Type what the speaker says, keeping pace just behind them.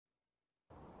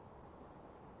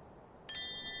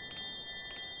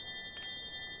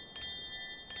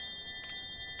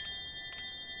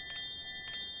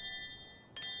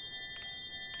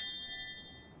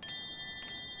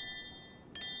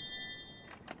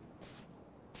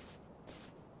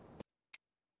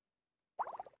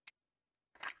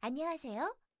안녕하세요.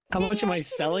 How much am I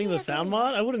selling the sound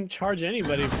mod? I wouldn't charge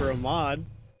anybody for a mod.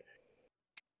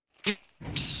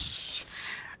 He's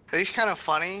kind of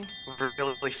funny,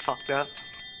 really fucked up.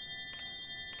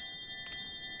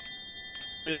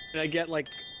 I get like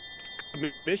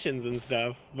missions and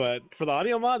stuff, but for the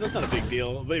audio mod, that's not a big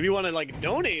deal. But if you want to like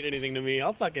donate anything to me,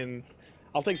 I'll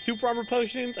take super armor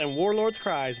potions and warlord's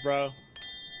cries, bro.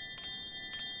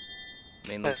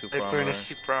 Mainly super If we're in armor. a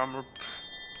super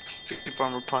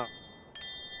armor pot.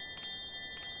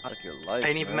 Like your life, I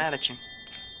ain't even man. mad at you.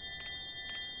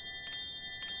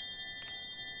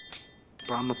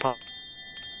 Super armor pot.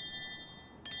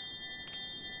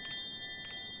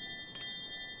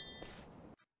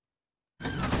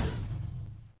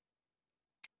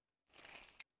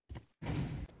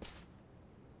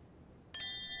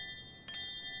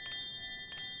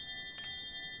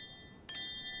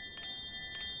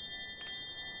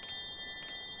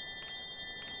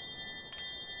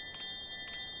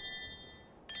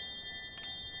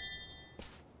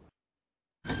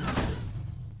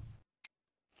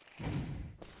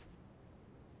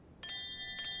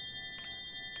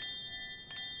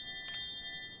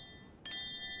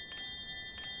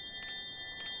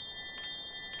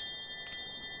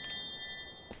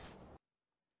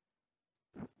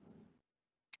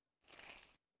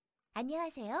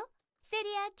 안녕하세요.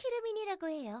 세리아 키르민이라고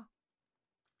해요.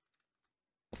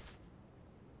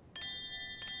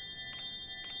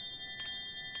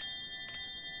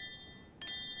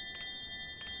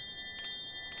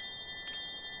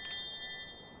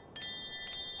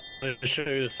 I'll show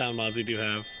you the sound mods we do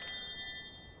have.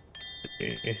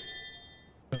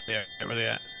 Yeah, where they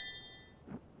at?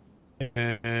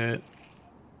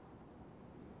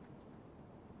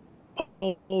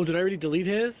 Oh, did I already delete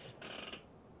his?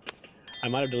 I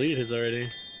might have deleted his already.